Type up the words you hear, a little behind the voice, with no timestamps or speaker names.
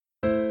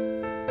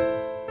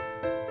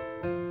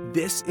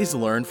This is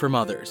Learn from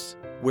Others,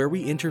 where we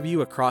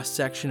interview a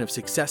cross-section of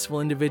successful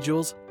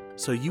individuals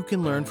so you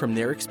can learn from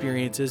their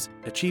experiences,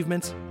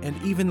 achievements,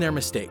 and even their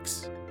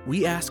mistakes.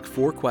 We ask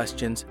 4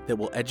 questions that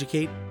will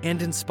educate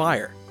and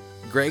inspire.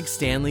 Greg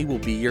Stanley will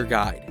be your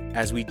guide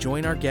as we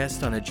join our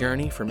guest on a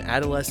journey from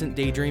adolescent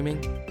daydreaming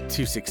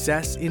to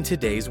success in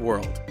today's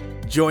world.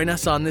 Join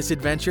us on this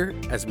adventure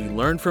as we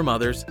learn from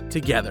others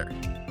together.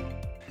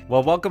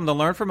 Well, welcome to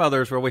Learn from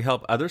Others, where we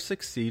help others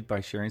succeed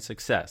by sharing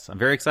success. I'm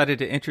very excited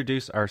to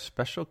introduce our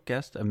special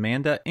guest,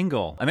 Amanda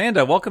Engel.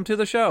 Amanda, welcome to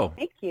the show.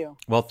 Thank you.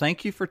 Well,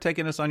 thank you for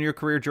taking us on your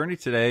career journey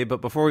today.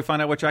 But before we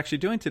find out what you're actually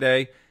doing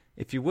today,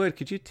 if you would,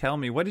 could you tell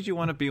me, what did you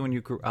want to be when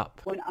you grew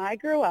up? When I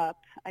grew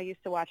up, I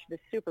used to watch the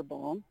Super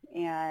Bowl,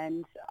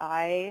 and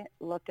I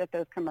looked at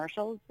those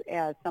commercials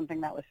as something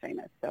that was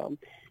famous. So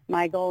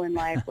my goal in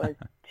life was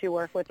to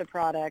work with a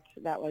product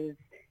that was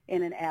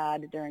in an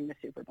ad during the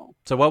Super Bowl.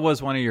 So what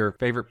was one of your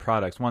favorite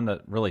products, one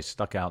that really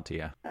stuck out to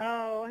you?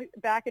 Oh,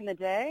 back in the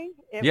day,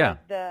 it Yeah.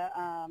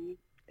 was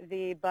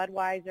the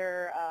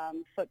Budweiser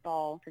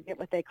football, forget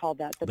what they called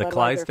that. The Budweiser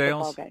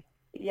Clydesdales? football guy.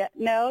 Yeah,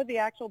 no, the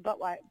actual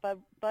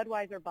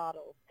Budweiser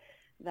bottles.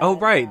 Oh,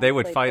 right. They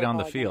would played fight on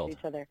the football field.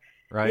 against each other.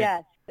 Right?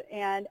 Yes,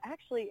 and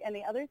actually, and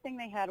the other thing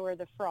they had were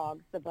the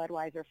frogs, the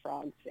Budweiser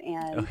frogs.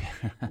 And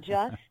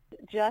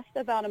just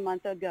about a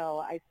month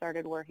ago, I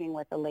started working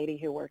with a lady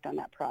who worked on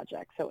that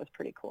project, so it was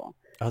pretty cool.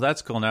 Oh,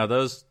 that's cool. Now,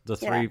 the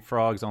 3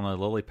 frogs on the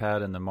lily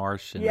pad in the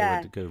marsh, and they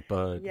would go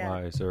Budweiser.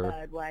 Yes,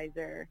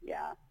 Budweiser,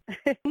 yeah.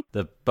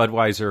 The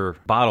Budweiser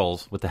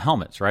bottles with the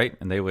helmets, right?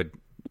 And they would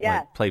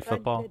play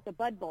football? The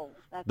Bud Bowl.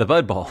 That's the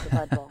Bud Bowl. The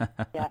Bud Bowl,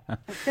 yeah.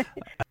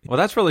 Well,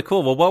 that's really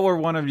cool. Well, what were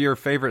one of your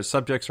favorite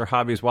subjects or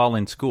hobbies while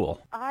in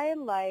school? I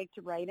liked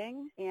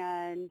writing,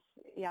 and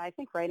I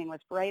think writing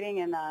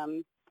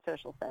and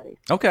social studies.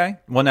 Okay.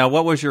 Well, now,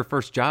 what was your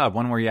first job?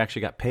 One where you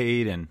actually got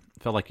paid and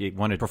felt like you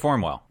wanted to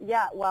perform well?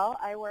 Yeah, well,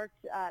 I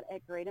worked at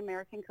Great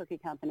American Cookie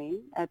Company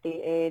at the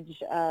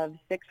age of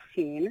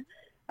 16,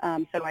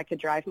 so I could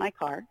drive my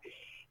car.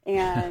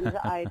 And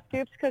I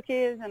scooped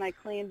cookies, and I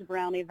cleaned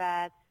brownie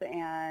vats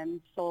and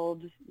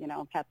sold,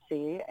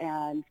 Pepsi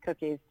and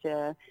cookies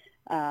to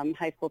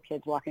high school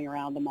kids walking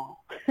around the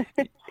mall.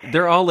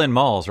 They're all in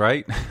malls,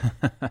 right?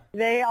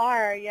 They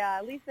are, yeah.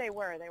 At least they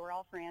were. They were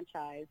all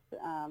franchised.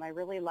 I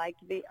really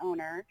liked the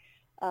owner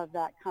of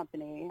that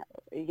company.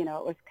 It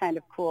was kind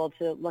of cool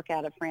to look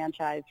at a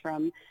franchise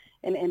from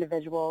an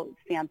individual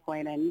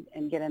standpoint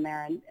and get in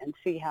there and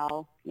see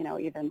how,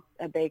 even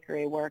a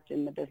bakery worked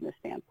in the business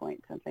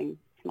standpoint, something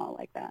small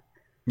like that.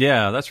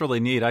 Yeah, that's really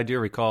neat. I do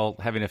recall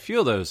having a few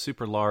of those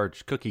super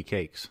large cookie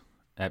cakes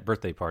at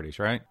birthday parties,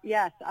 right?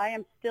 Yes, I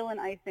am still an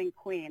icing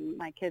queen.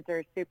 My kids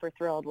are super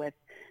thrilled with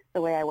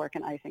the way I work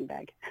an icing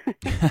bag.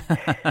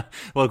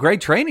 Well,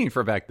 great training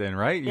for back then,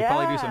 right? You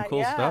probably do some cool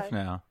yeah. stuff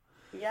now.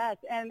 Yes,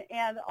 and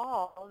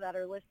all that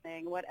are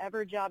listening,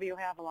 whatever job you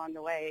have along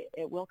the way,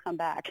 it will come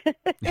back.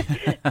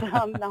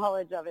 Some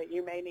knowledge of it.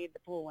 You may need the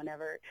pool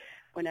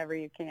whenever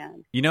you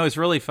can. It's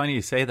really funny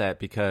you say that,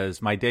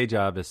 because my day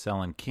job is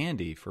selling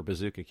candy for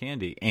Bazooka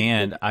Candy,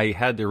 and I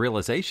had the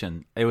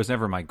realization, it was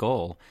never my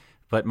goal,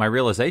 but my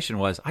realization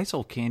was I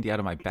sold candy out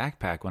of my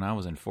backpack when I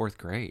was in 4th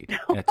grade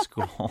at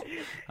school.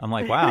 I'm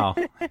like, wow,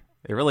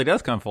 it really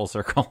does come full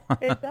circle.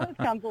 It does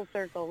come full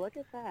circle. Look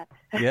at that.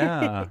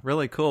 Yeah,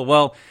 really cool.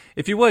 Well,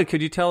 if you would,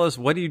 could you tell us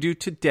what do you do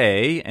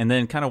today, and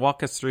then kind of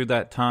walk us through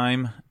that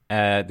time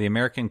at the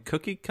American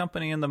Cookie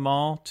Company in the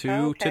mall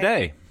to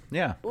today?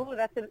 Yeah. Ooh,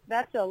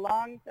 that's a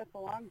long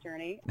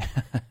journey.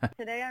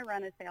 Today I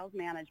run a sales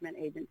management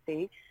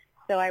agency.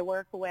 So I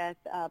work with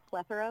a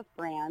plethora of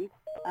brands,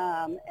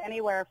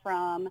 anywhere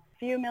from a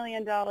few $1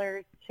 million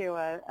to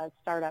a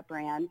startup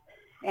brand.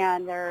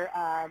 And they're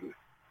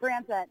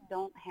brands that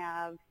don't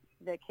have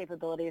the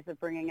capabilities of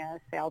bringing a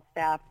sales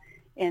staff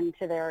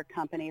into their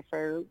company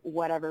for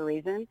whatever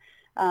reason.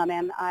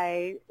 And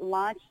I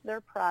launch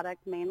their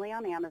product mainly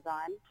on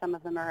Amazon. Some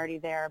of them are already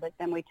there, but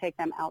then we take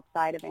them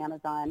outside of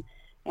Amazon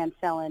and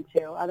sell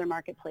into other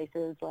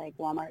marketplaces like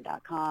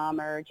Walmart.com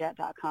or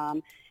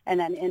Jet.com, and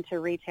then into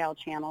retail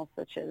channels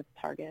such as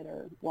Target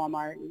or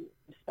Walmart and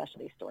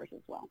specialty stores as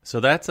well. So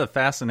that's a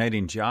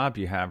fascinating job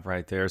you have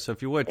right there. So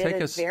if you would, take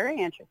us... It is very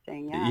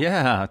interesting, yeah.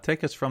 Yeah,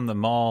 take us from the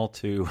mall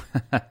to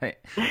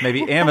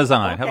maybe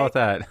Amazon. Okay. How about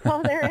that?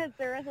 Well, there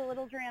is a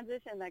little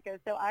transition that goes.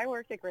 So I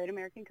worked at Great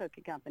American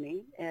Cookie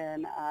Company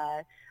in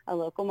a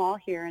local mall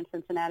here in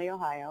Cincinnati,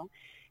 Ohio.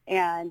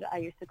 And I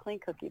used to clean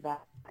cookie vats,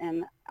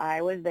 and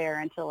I was there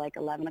until like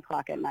 11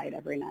 o'clock at night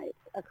every night.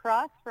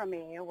 Across from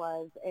me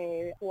was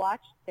a watch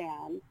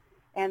stand,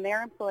 and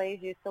their employees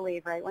used to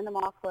leave right when the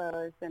mall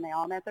closed, and they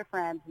all met their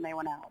friends, and they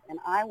went out. And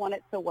I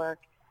wanted to work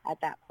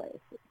at that place.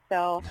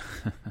 So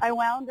I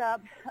wound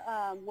up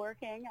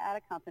working at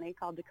a company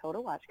called Dakota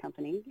Watch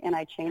Company, and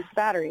I changed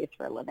batteries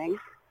for a living,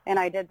 and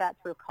I did that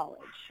through college.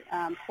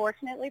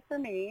 Fortunately for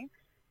me,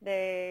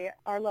 they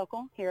are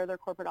local here. Their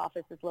corporate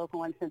office is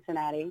local in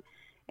Cincinnati.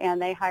 And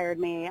they hired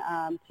me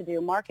to do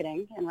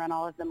marketing and run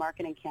all of the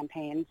marketing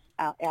campaigns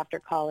after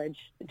college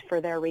for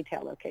their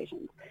retail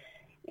locations.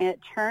 It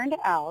turned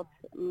out,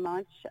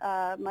 much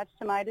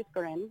to my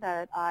chagrin,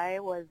 that I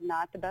was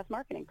not the best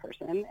marketing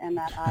person, and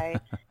that I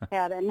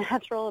had a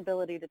natural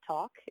ability to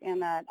talk,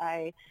 and that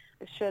I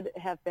should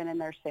have been in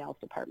their sales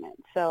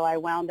department. So I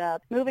wound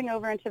up moving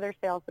over into their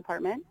sales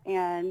department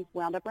and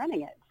wound up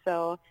running it.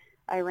 So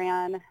I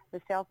ran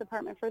the sales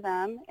department for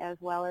them, as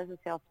well as the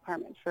sales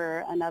department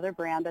for another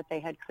brand that they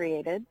had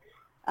created.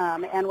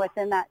 And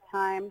within that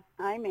time,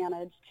 I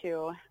managed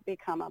to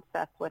become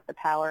obsessed with the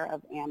power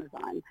of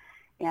Amazon,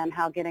 and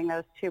how getting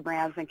those two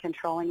brands and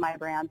controlling my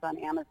brands on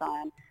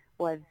Amazon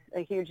was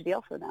a huge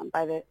deal for them.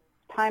 By the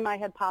time I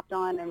had popped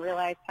on and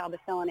realized how to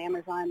sell on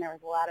Amazon, there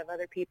was a lot of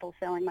other people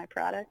selling my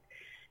product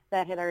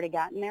that had already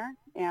gotten there,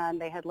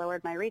 and they had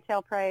lowered my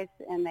retail price,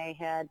 and they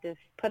had just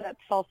put up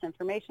false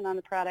information on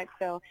the product.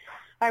 So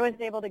I was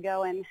able to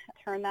go and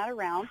turn that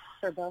around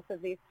for both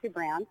of these two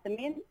brands.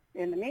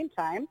 In the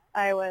meantime,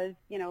 I was,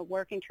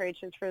 working trade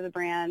shows for the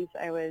brands.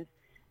 I was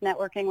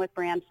networking with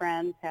brand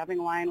friends,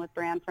 having wine with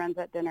brand friends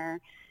at dinner,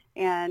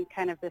 and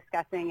kind of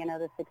discussing,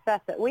 the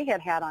success that we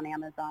had had on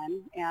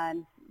Amazon.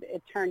 And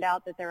it turned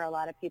out that there were a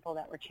lot of people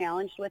that were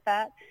challenged with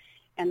that,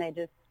 and they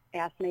just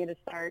asked me to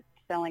start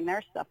selling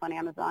their stuff on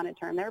Amazon and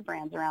turn their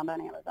brands around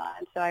on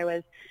Amazon. So I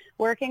was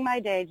working my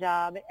day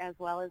job as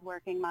well as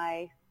working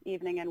my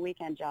evening and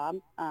weekend job.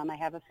 I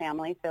have a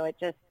family, so it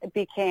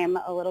became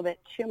a little bit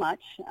too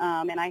much,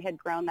 and I had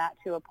grown that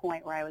to a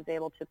point where I was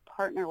able to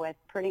partner with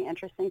a pretty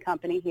interesting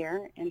company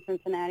here in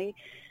Cincinnati.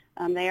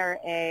 They are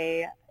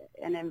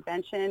an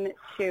invention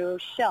to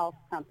shelf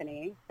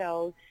company,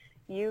 so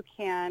you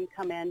can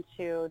come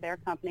into their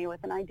company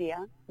with an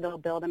idea. They'll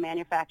build a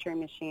manufacturing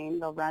machine.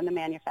 They'll run the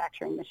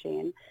manufacturing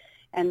machine.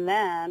 And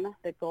then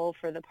the goal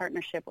for the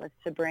partnership was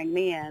to bring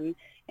me in,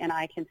 and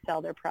I can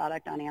sell their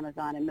product on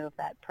Amazon and move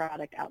that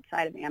product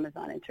outside of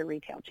Amazon into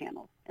retail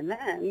channels. And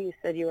then you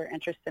said you were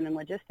interested in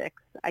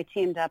logistics. I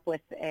teamed up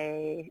with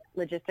a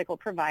logistical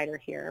provider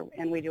here,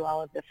 and we do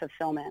all of the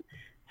fulfillment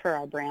for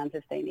our brands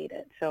if they need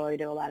it. So we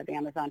do a lot of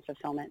Amazon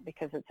fulfillment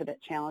because it's a bit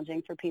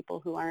challenging for people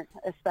who aren't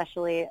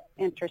especially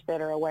interested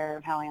or aware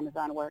of how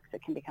Amazon works.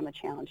 It can become a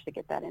challenge to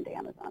get that into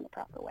Amazon the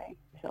proper way.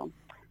 So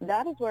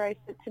that is where I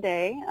sit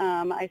today.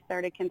 I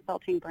started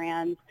consulting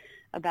brands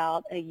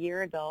about a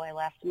year ago. I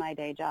left my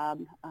day job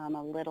a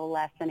little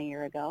less than a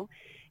year ago,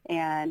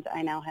 and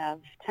I now have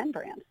 10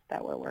 brands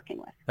that we're working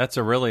with. That's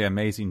a really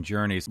amazing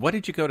journey. What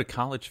did you go to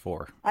college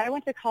for? I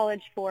went to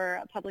college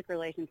for public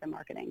relations and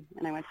marketing,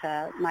 and I went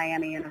to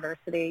Miami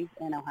University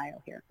in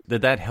Ohio here.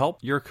 Did that help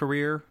your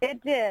career?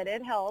 It did.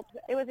 It helped.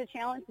 It was a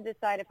challenge to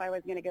decide if I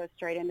was going to go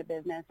straight into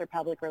business or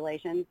public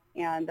relations,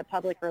 and the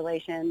public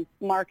relations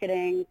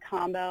marketing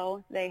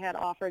combo they had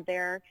offered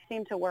there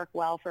seemed to work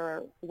well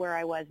for where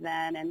I was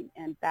then,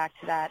 and back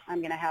to that, I'm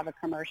going to have a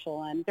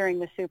commercial, and during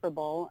the Super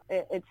Bowl,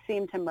 it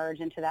seemed to merge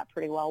into that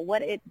pretty well.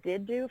 What it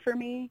did do for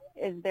me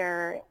is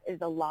there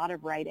is a lot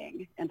of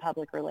writing in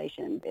public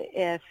relations.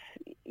 If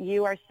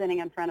you are sitting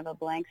in front of a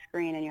blank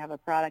screen and you have a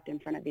product in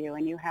front of you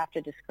and you have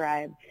to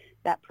describe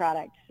that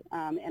product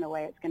in a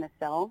way it's going to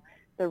sell,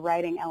 the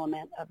writing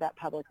element of that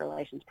public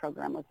relations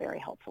program was very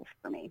helpful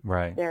for me.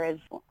 Right. There is,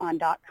 on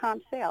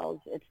 .com sales,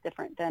 it's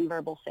different than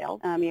verbal sales.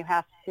 You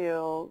have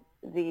to,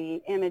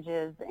 the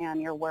images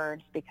and your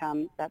words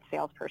become that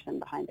salesperson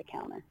behind the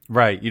counter.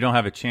 Right. You don't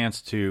have a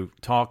chance to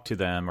talk to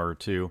them or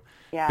to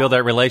build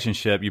that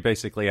relationship. You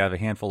basically have a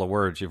handful of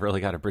words. You've really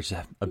got to bridge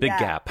a big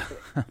gap.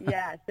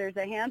 Yes, there's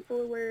a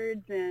handful of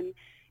words, and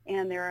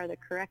there are the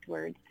correct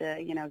words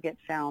to, get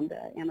found.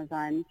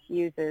 Amazon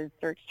uses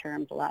search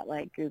terms a lot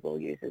like Google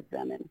uses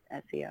them in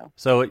SEO.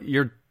 So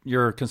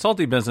your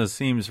consulting business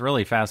seems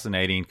really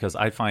fascinating because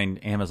I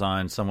find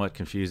Amazon somewhat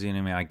confusing.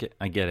 I mean,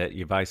 I get it.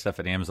 You buy stuff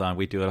at Amazon.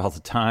 We do it all the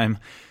time.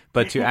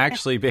 But to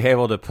actually be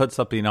able to put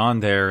something on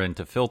there and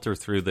to filter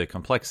through the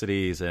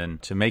complexities and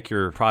to make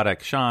your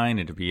product shine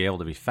and to be able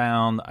to be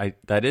found,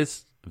 that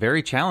is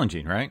very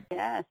challenging, right?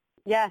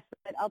 Yes.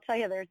 But I'll tell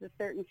you, there's a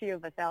certain few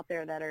of us out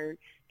there that are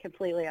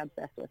completely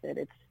obsessed with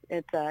it.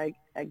 It's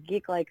a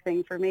geek-like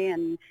thing for me,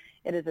 and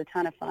it is a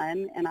ton of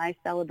fun, and I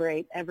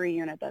celebrate every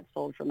unit that's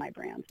sold for my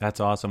brand. That's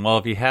awesome. Well,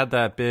 have you had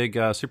that big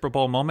Super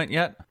Bowl moment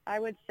yet? I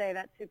would say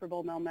that Super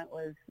Bowl moment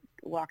was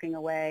walking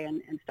away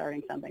and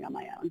starting something on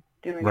my own.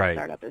 Doing a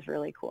startup is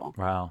really cool.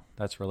 Wow,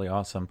 that's really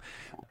awesome.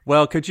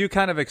 Well, could you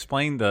kind of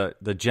explain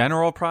the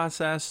general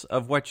process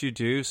of what you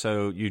do?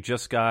 So you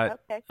just got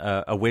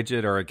a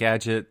widget or a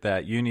gadget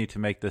that you need to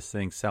make this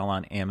thing sell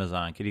on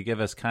Amazon. Could you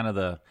give us kind of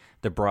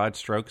the broad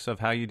strokes of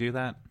how you do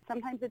that?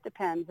 Sometimes it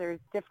depends. There's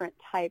different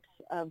types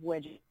of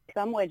widgets.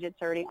 Some widgets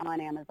are already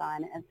on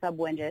Amazon, and some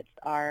widgets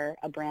are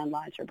a brand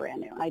launch or brand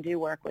new. I do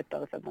work with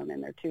both of them,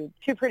 and they're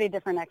two pretty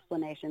different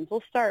explanations.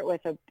 We'll start with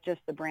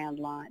just the brand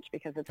launch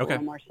because it's a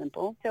little more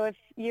simple. So if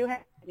you have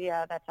an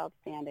idea that's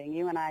outstanding,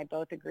 you and I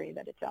both agree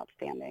that it's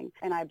outstanding,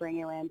 and I bring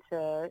you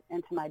into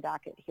my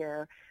docket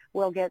here,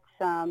 we'll get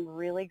some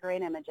really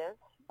great images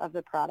of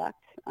the product.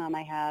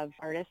 I have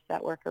artists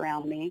that work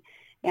around me,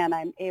 and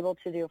I'm able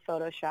to do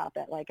Photoshop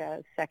at like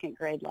a second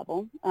grade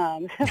level.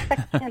 So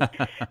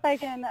I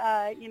can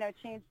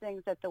change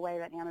things at the way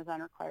that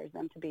Amazon requires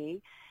them to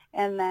be.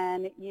 And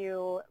then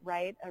you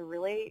write a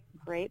really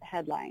great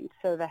headline.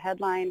 So the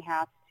headline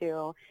has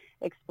to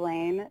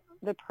explain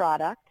the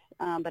product,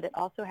 but it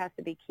also has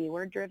to be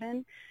keyword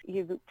driven.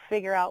 You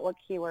figure out what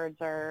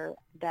keywords are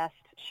best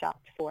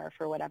shopped for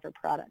whatever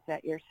product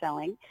that you're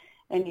selling,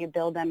 and you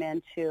build them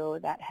into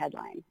that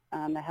headline.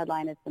 The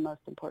headline is the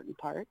most important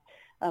part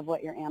of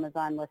what your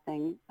Amazon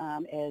listing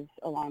is,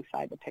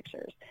 alongside the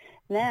pictures.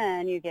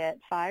 Then you get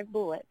 5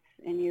 bullets,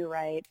 and you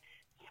write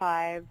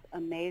 5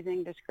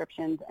 amazing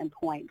descriptions and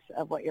points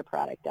of what your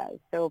product does.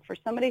 So for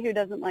somebody who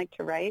doesn't like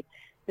to write,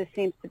 this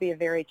seems to be a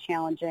very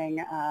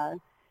challenging,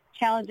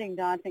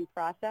 daunting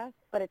process,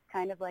 but it's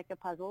kind of like a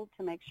puzzle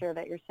to make sure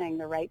that you're saying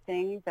the right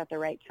things at the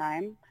right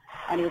time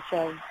on each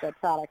of the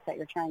products that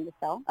you're trying to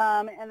sell.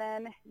 And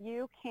then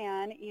you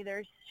can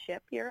either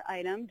ship your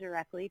item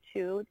directly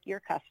to your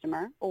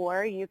customer,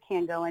 or you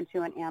can go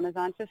into an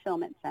Amazon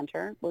fulfillment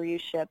center where you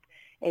ship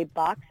a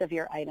box of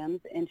your items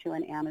into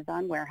an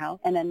Amazon warehouse,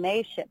 and then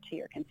they ship to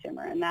your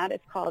consumer. And that is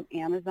called an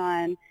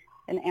Amazon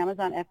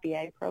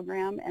FBA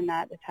program, and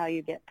that is how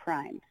you get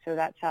Prime. So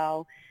that's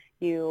how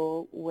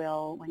you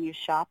will, when you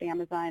shop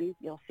Amazon,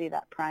 you'll see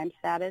that Prime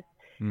status.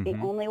 Mm-hmm.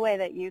 The only way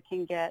that you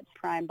can get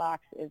Prime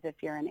box is if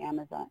you're in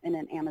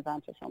an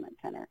Amazon fulfillment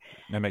center.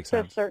 That makes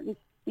sense. Certain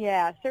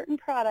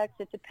products,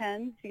 it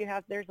depends.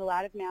 There's a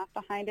lot of math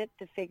behind it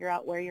to figure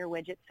out where your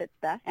widget fits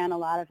best, and a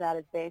lot of that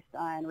is based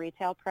on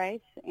retail price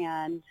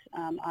and,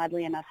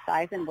 oddly enough,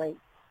 size and weight.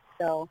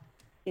 So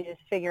you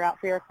just figure out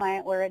for your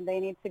client where they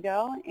need to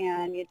go,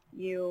 and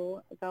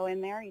you go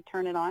in there, you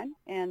turn it on,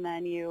 and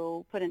then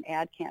you put an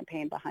ad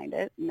campaign behind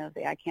it. And those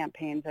ad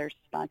campaigns are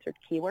sponsored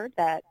keywords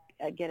that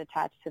get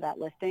attached to that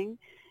listing,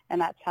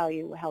 and that's how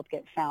you help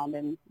get found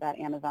in that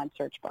Amazon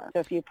search bar. So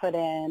if you put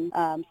in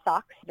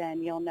socks,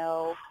 then you'll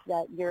know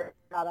that your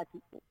product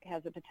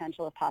has the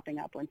potential of popping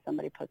up when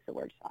somebody puts the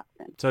word socks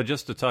in. So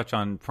just to touch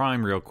on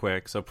Prime real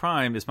quick. So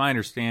Prime is my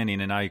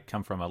understanding, and I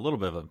come from a little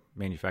bit of a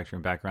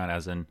manufacturing background,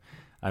 as in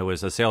I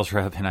was a sales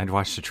rep and I'd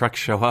watch the trucks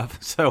show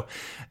up. So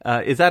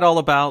is that all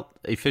about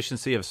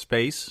efficiency of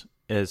space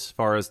as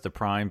far as the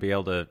Prime be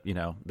able to,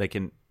 they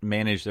can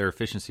manage their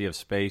efficiency of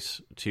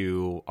space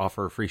to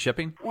offer free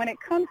shipping? When it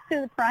comes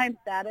to the Prime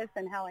status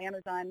and how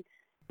Amazon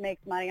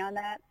makes money on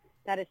that,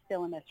 that is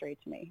still a mystery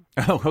to me.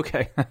 Oh,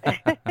 okay.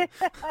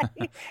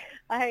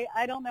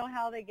 I don't know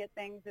how they get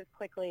things as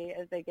quickly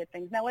as they get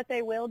things. Now, what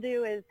they will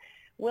do is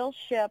we'll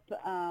ship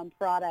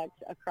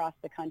products across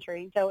the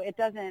country. So it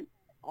doesn't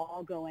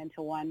all go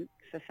into one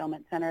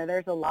fulfillment center.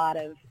 There's a lot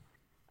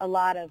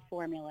of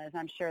formulas,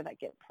 I'm sure, that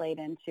get played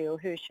into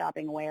who's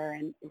shopping where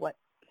and what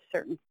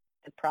certain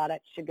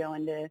products should go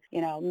into,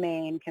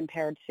 Maine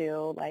compared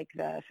to like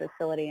the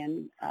facility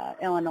in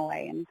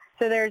Illinois. And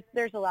so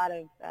there's a lot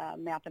of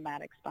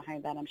mathematics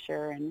behind that, I'm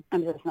sure, and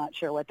I'm just not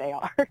sure what they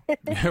are.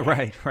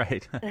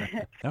 Right.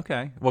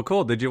 Okay. Well,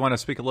 cool. Did you want to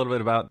speak a little bit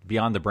about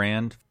Beyond the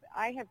Brand?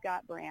 I have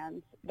got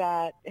brands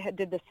that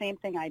did the same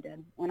thing I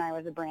did when I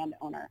was a brand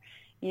owner.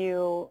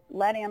 You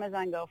let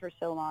Amazon go for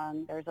so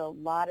long. There's a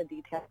lot of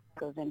detail that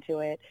goes into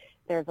it.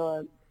 There's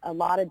a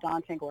lot of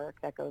daunting work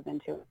that goes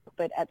into it.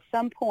 But at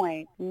some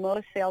point,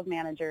 most sales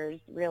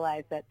managers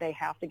realize that they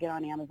have to get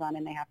on Amazon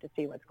and they have to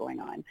see what's going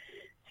on.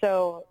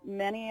 So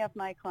many of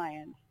my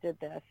clients did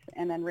this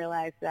and then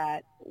realized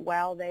that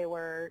while they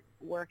were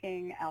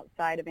working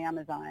outside of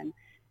Amazon,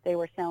 they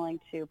were selling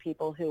to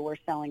people who were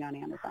selling on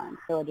Amazon.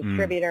 So a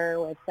distributor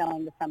was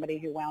selling to somebody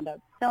who wound up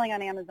selling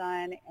on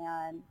Amazon,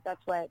 and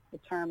that's what the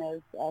term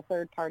is, a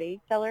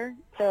third-party seller.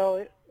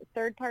 So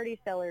third-party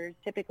sellers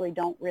typically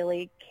don't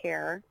really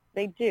care.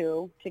 They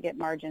do to get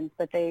margins,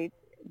 but they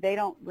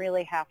don't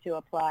really have to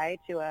apply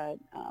to a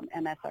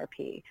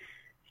MSRP.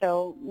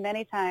 So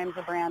many times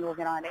a brand will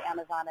get onto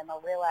Amazon and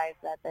they'll realize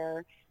that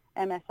their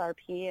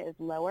MSRP is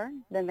lower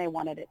than they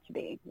wanted it to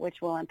be,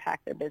 which will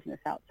impact their business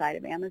outside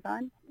of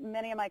Amazon.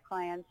 Many of my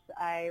clients,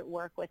 I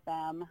work with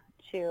them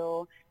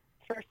to,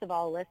 first of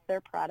all, list their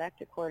product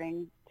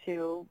according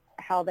to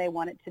how they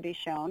want it to be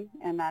shown,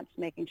 and that's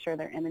making sure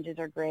their images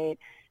are great,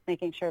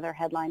 making sure their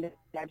headline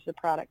describes the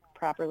product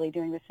properly,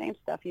 doing the same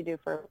stuff you do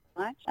for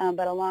lunch.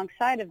 But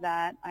alongside of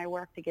that, I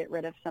work to get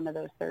rid of some of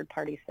those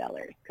third-party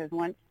sellers, because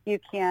once you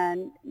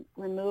can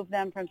remove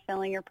them from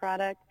selling your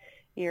product,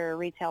 your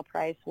retail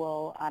price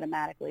will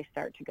automatically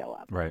start to go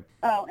up. Right.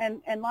 Oh,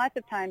 and lots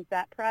of times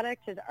that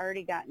product has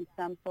already gotten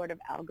some sort of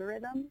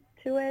algorithm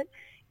to it,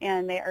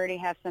 and they already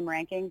have some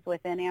rankings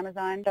within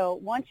Amazon. So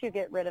once you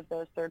get rid of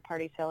those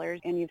third-party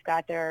sellers and you've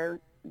got their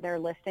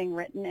listing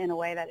written in a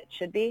way that it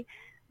should be,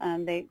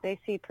 they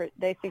see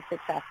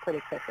success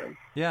pretty quickly.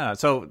 Yeah.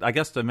 So I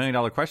guess the $1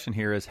 million question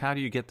here is, how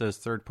do you get those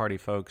third-party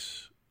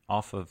folks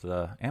off of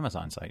the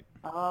Amazon site?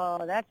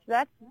 Oh,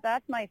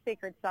 that's my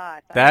secret sauce.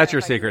 That's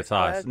your secret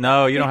sauce.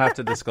 No, you don't have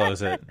to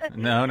disclose it.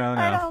 No. I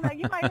don't know.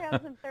 You might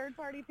have some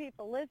third-party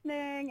people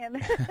listening, and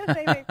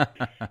they may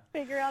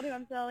figure out who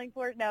I'm selling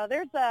for. No,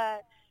 there's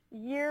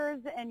years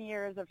and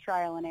years of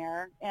trial and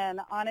error. And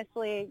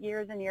honestly,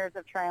 years and years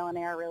of trial and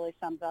error really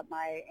sums up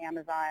my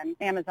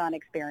Amazon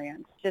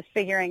experience. Just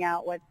figuring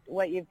out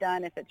what you've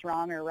done, if it's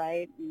wrong or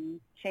right, and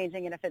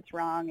changing it if it's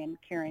wrong, and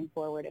carrying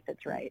forward if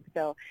it's right.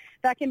 So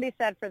that can be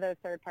said for those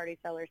third-party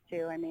sellers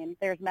too. I mean,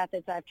 there's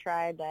methods I've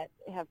tried that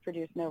have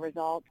produced no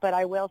results, but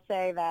I will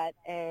say that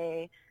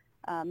a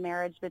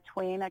marriage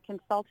between a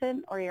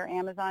consultant or your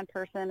Amazon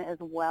person as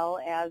well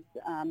as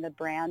the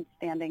brand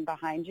standing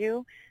behind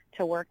you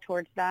to work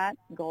towards that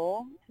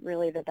goal,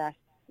 really the best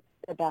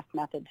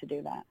method to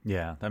do that.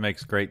 Yeah, that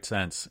makes great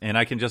sense. And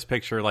I can just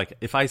picture, like,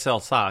 if I sell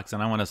socks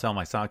and I want to sell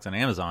my socks on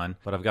Amazon,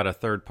 but I've got a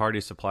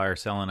third-party supplier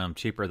selling them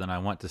cheaper than I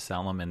want to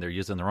sell them, and they're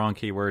using the wrong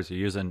keywords, they're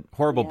using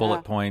horrible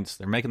bullet points,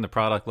 they're making the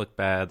product look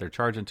bad, they're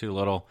charging too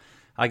little,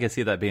 I can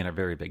see that being a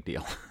very big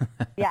deal.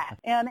 Yeah,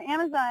 and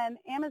Amazon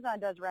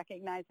does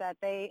recognize that.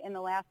 They, in the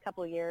last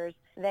couple of years,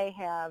 they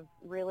have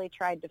really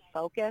tried to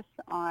focus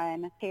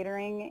on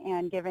catering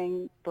and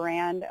giving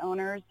brand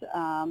owners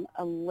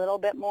a little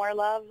bit more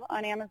love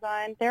on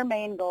Amazon. Their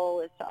main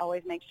goal is to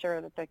always make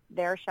sure that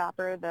their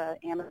shopper, the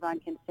Amazon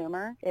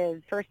consumer,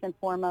 is first and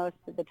foremost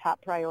the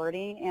top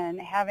priority,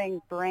 and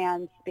having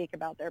brands speak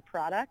about their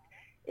product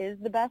is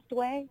the best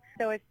way.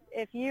 So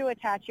if you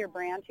attach your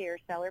brand to your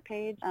seller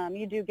page,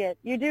 you do get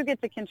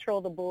to control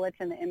the bullets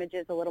and the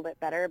images a little bit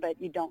better, but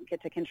you don't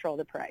get to control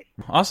the price.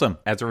 Awesome.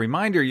 As a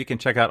reminder, you can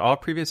check out all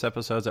previous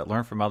episodes at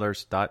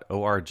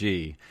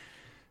learnfromothers.org.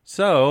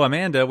 So,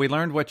 Amanda, we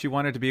learned what you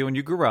wanted to be when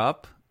you grew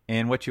up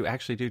and what you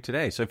actually do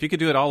today. So if you could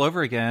do it all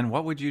over again,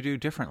 what would you do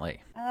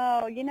differently?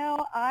 Oh,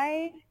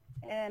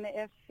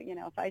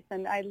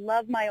 I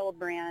love my old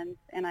brand,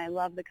 and I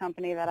love the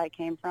company that I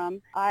came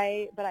from.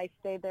 But I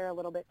stayed there a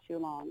little bit too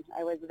long.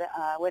 I was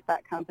with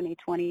that company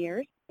 20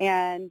 years,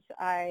 and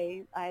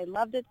I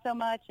loved it so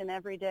much, and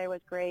every day was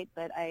great.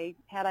 But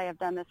had I have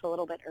done this a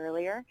little bit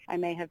earlier, I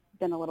may have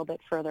been a little bit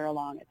further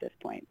along at this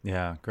point.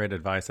 Yeah, great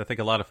advice. I think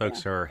a lot of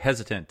folks are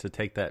hesitant to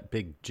take that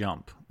big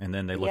jump, and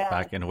then they look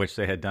back and wish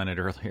they had done it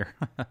earlier.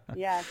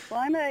 Yes.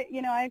 Well,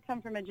 I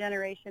come from a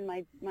generation.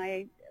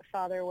 My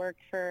father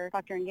worked for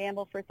Procter &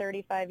 Gamble for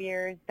 35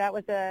 years. That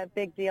was a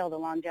big deal, the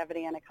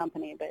longevity in a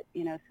company, but,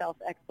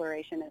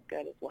 self-exploration is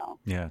good as well.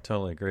 Yeah,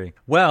 totally agree.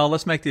 Well,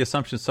 let's make the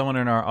assumption someone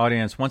in our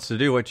audience wants to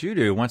do what you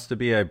do, wants to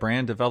be a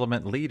brand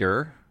development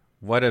leader.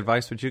 What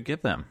advice would you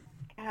give them?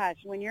 Gosh,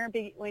 when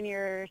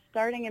you're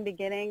starting and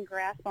beginning,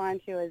 grasp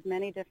onto as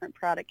many different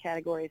product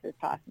categories as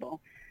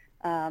possible.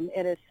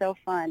 It is so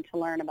fun to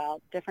learn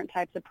about different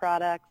types of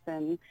products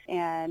and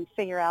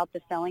figure out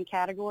the selling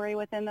category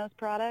within those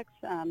products.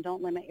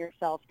 Don't limit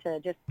yourself to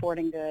just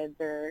sporting goods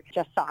or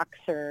just socks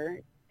or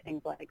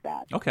things like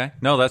that. Okay.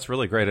 No, that's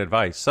really great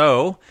advice.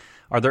 So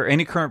are there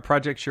any current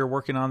projects you're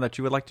working on that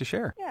you would like to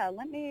share? Yeah,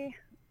 let me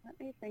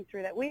think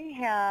through that. We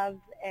have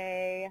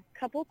a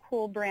couple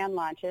cool brand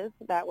launches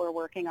that we're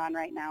working on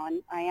right now,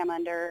 and I am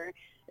under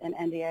an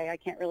NDA. I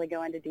can't really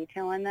go into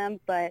detail on them,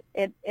 but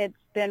it's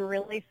been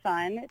really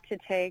fun to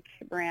take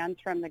brands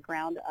from the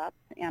ground up,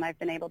 and I've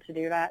been able to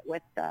do that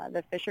with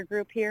the Fisher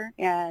Group here.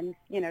 And,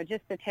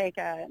 just to take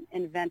an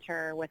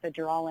inventor with a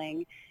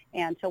drawing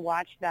and to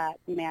watch that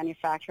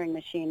manufacturing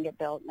machine get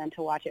built and then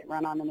to watch it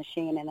run on the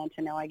machine and then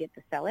to know I get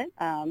to sell it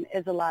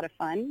is a lot of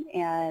fun.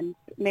 And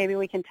maybe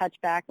we can touch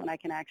back when I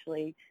can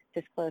actually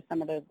disclose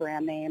some of those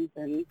brand names,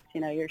 and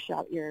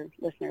your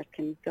listeners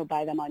can go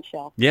buy them on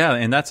shelf. Yeah,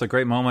 and that's a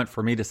great moment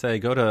for me to say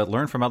go to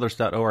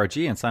learnfromothers.org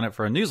and sign up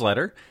for a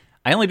newsletter.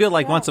 I only do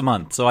it once a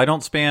month, so I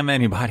don't spam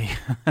anybody.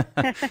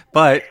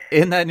 But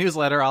in that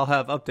newsletter, I'll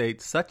have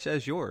updates such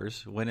as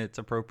yours when it's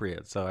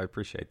appropriate. So I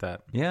appreciate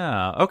that.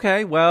 Yeah.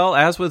 Okay. Well,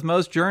 as with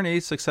most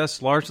journeys,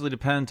 success largely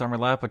depends on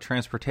reliable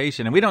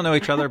transportation. And we don't know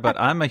each other, but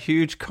I'm a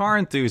huge car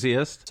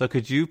enthusiast. So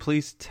could you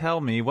please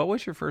tell me, what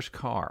was your first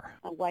car?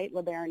 A white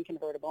LeBaron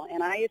convertible.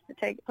 And I used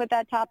to put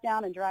that top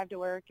down and drive to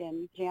work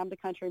and jam to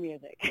country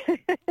music.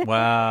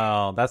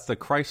 Wow. That's the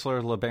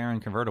Chrysler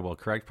LeBaron convertible,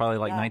 correct? Probably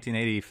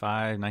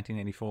 1985,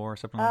 1984. Or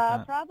something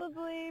like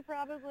that?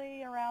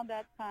 Probably around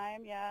that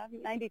time, yeah.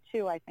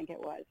 92, I think it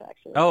was,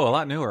 actually. Oh, a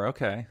lot newer.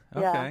 Okay.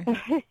 Yeah.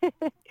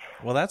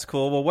 Well, that's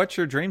cool. Well, what's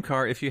your dream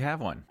car if you have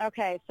one?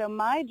 Okay, so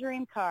my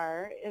dream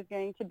car is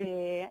going to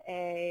be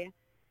a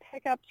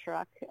pickup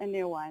truck, a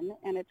new one,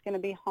 and it's going to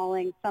be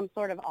hauling some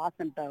sort of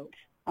awesome boat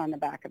on the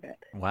back of it.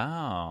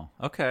 Wow.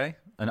 Okay.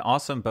 An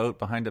awesome boat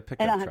behind a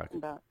pickup truck.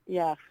 Awesome boat,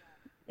 yeah.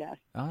 Yes.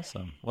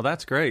 Awesome. Well,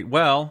 that's great.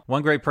 Well,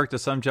 one great perk to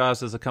some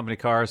jobs is a company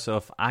car. So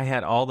if I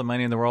had all the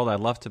money in the world, I'd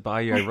love to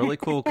buy you a really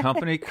cool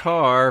company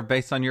car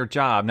based on your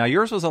job. Now,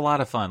 yours was a lot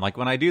of fun. Like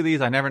when I do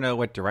these, I never know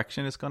what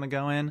direction it's going to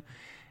go in.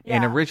 Yeah.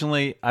 And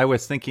originally, I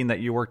was thinking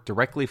that you worked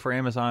directly for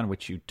Amazon,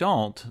 which you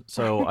don't.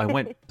 So I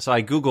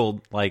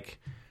Googled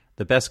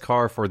the best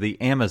car for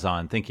the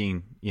Amazon,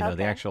 thinking,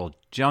 the actual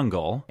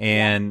jungle.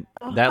 And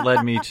that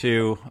led me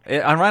to,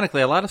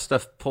 ironically, a lot of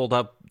stuff pulled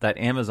up that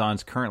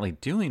Amazon's currently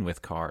doing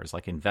with cars,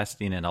 like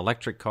investing in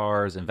electric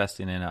cars,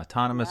 investing in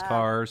autonomous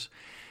cars.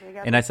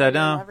 And I said,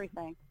 no.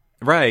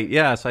 Right,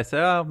 yeah. So I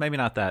said, maybe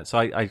not that. So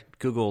I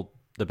Googled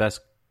the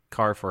best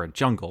car for a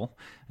jungle,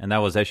 and that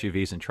was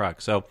SUVs and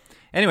trucks. So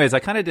anyways, I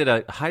kind of did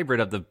a hybrid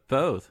of the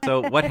both.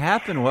 So what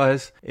happened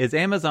is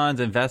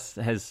Amazon's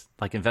invested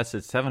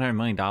 $700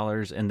 million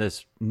in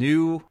this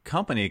new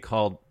company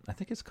called,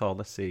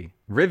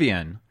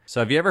 Rivian. So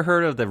have you ever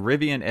heard of the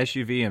Rivian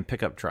SUV and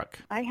pickup truck?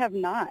 I have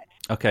not.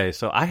 Okay,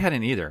 so I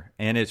hadn't either.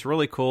 And it's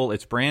really cool.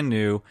 It's brand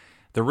new.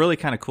 They're really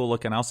kind of cool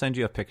looking. I'll send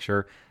you a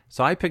picture.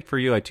 So I picked for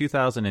you a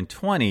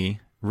 2020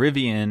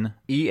 Rivian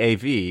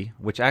EAV,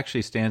 which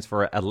actually stands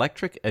for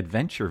Electric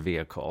Adventure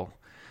Vehicle.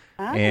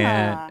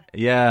 And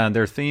yeah,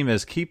 their theme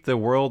is Keep the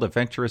World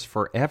Adventurous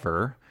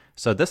Forever.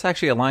 So this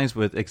actually aligns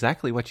with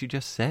exactly what you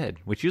just said,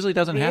 which usually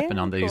doesn't happen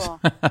on these.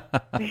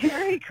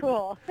 Very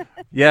cool.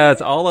 Yeah,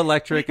 it's all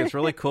electric. It's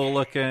really cool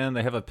looking.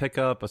 They have a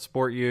pickup, a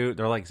sport ute.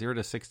 They're like 0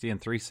 to 60 in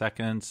 3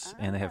 seconds,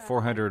 and they have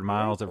 400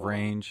 miles of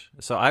range.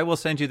 So I will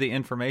send you the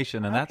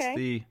information, and that's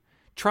the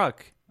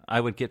truck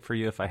I would get for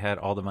you if I had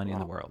all the money in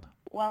the world.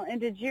 Well, and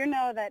did you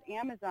know that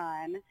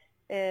Amazon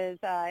is,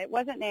 it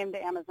wasn't named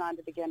Amazon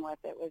to begin with.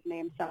 It was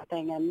named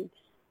something,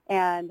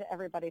 and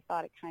everybody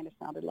thought it kind of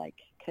sounded like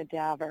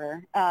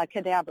Cadabra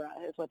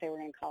is what they were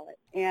going to call it.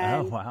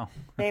 And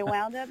they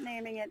wound up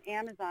naming it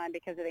Amazon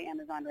because of the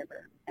Amazon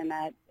River, and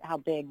how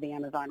big the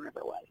Amazon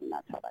River was, and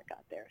that's how that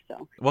got there.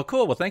 So. Well,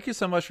 cool. Well, thank you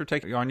so much for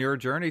taking on your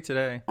journey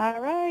today. All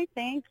right.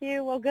 Thank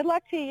you. Well, good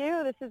luck to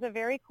you. This is a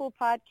very cool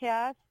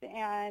podcast,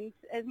 and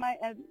if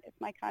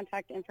my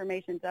contact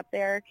information's up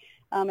there,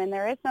 and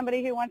there is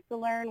somebody who wants to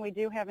learn, we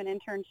do have an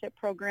internship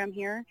program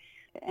here.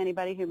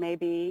 Anybody who may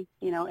be,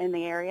 in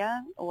the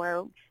area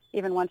or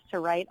even wants to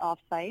write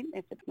off-site,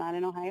 if it's not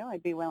in Ohio,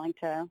 I'd be willing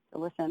to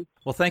listen.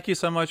 Well, thank you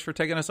so much for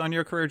taking us on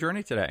your career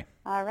journey today.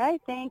 All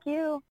right. Thank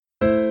you.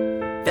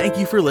 Thank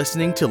you for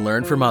listening to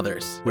Learn from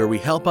Others, where we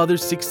help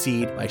others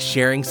succeed by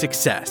sharing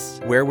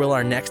success. Where will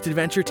our next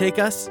adventure take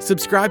us?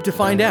 Subscribe to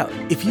find out.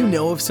 If you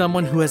know of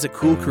someone who has a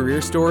cool career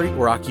story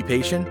or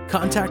occupation,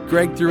 contact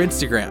Greg through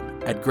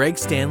Instagram at Greg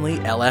Stanley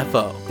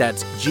LFO.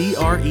 That's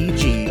GregStanley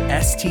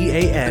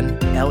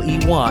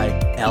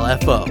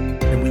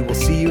LFO. And we will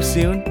see you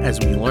soon as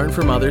we learn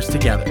from others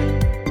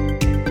together.